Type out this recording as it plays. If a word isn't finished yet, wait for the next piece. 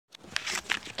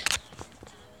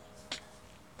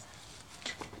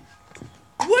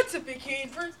What's up, AK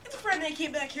Inverse? It's Friday. I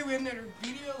came back here with another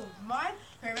video of mine.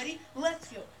 Alright, ready? Let's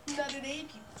go. Another day,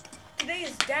 people. Today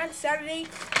is Dance Saturday.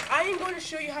 I am going to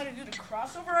show you how to do the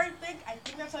crossover, I think. I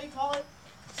think that's how you call it.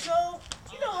 So,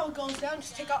 you know how it goes down.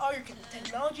 Just take out all your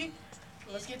technology.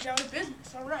 Let's get down to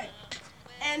business. Alright.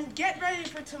 And get ready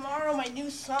for tomorrow. My new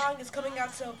song is coming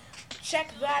out, so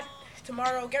check that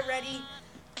tomorrow. Get ready.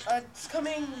 It's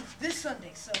coming this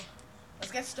Sunday, so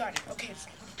let's get started. Okay, so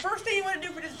the first thing you want to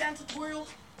do for this dance tutorial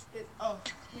is, let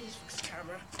me just fix the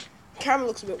camera. The camera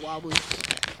looks a bit wobbly.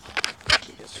 Let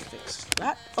me just fix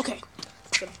that. Okay,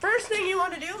 so the first thing you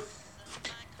want to do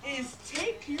is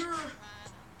take your,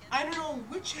 I don't know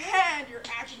which hand you're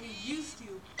actually used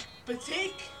to, but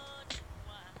take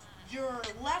your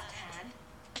left hand,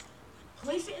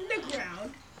 place it in the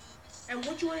ground, and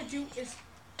what you want to do is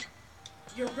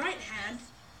your right hand,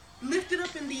 lift it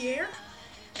up in the air,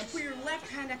 and put your left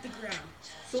hand at the ground.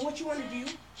 So what you want to do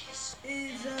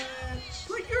is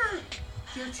put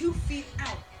your 2 feet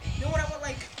out. You know what I want,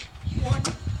 like 1,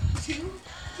 2?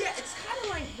 Yeah, it's kind of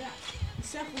like that.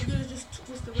 Except we're going to just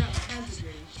twist around. The hands are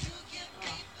dirty.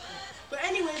 But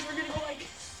anyways, we're going to go like,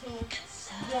 so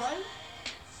 1,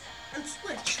 and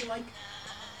switch. So like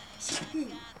 2.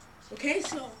 Okay,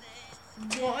 so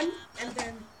 1, and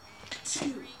then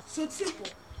 2. So it's simple.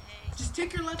 Just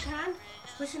take your left hand,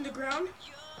 push in the ground,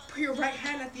 put your right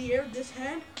hand at the air, this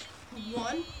hand,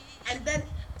 1, and then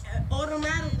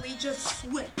automatically just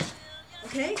switch.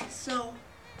 Okay? So,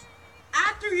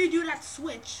 after you do that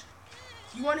switch,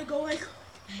 you want to go like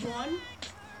 1,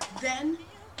 then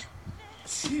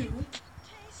 2,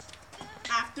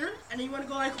 after, and then you want to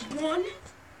go like 1,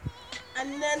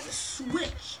 and then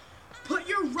switch. Put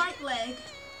your right leg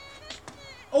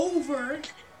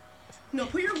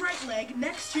put your right leg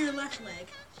next to your left leg,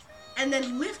 and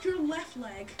then lift your left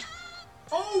leg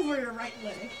over your right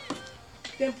leg.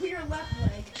 Then put your left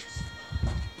leg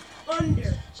under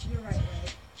your right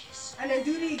leg, and then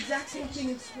do the exact same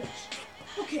thing and switch.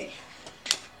 Okay,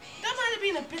 that might have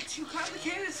been a bit too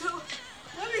complicated, so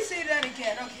let me say that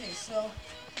again. Okay, so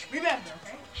remember,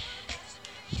 okay?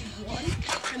 1,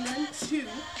 and then 2,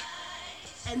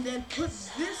 and then put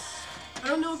this, I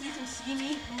don't know if you can see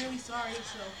me, I'm really sorry,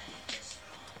 so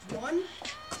 1,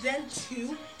 then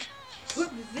 2, put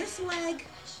this leg,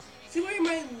 see where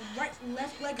my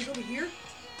left leg is over here?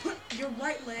 Put your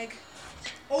right leg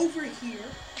over here,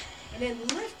 and then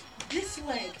lift this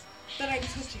leg that I'm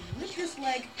touching. Lift this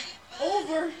leg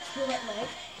over the right leg,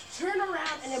 turn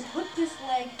around, and then put this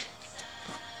leg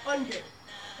under,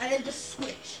 and then just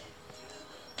switch,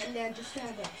 and then just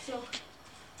stand up. So,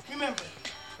 remember,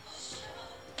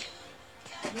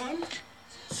 1,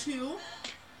 2,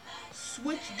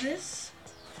 switch this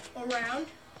around,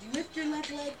 lift your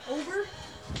left leg over,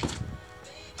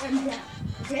 and down,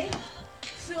 okay?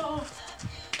 So,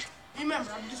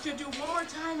 remember, I'm just going to do it one more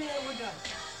time and then we're done.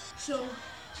 So,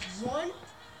 1,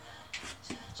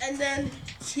 and then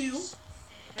 2,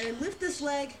 and then lift this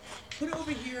leg, put it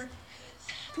over here,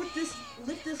 lift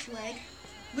this leg,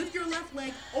 lift your left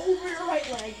leg over your right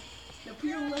leg, now put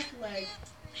your left leg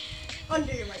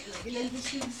under your right leg, and then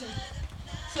just do the same.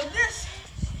 So this,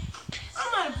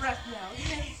 I'm out of breath now,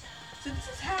 okay? So this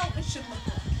is how it should look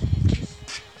like.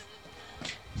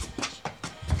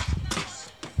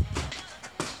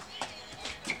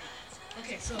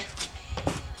 Okay, so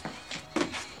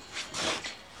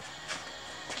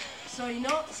you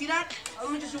know, see that?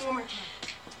 Let me just do it one more time.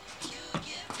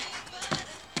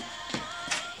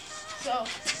 So,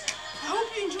 I hope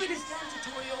you enjoyed this dance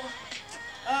tutorial.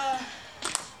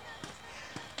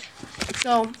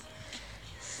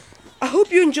 I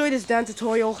hope you enjoyed this dance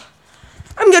tutorial.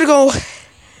 I'm gonna go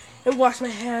and wash my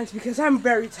hands because I'm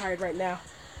very tired right now.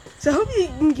 So I hope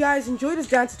you guys enjoyed this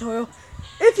dance tutorial.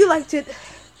 If you liked it,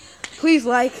 please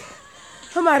like.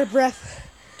 I'm out of breath.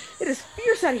 It is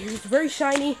fierce out here. It's very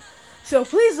shiny. So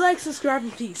please like, subscribe,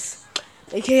 and peace.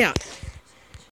 AK out.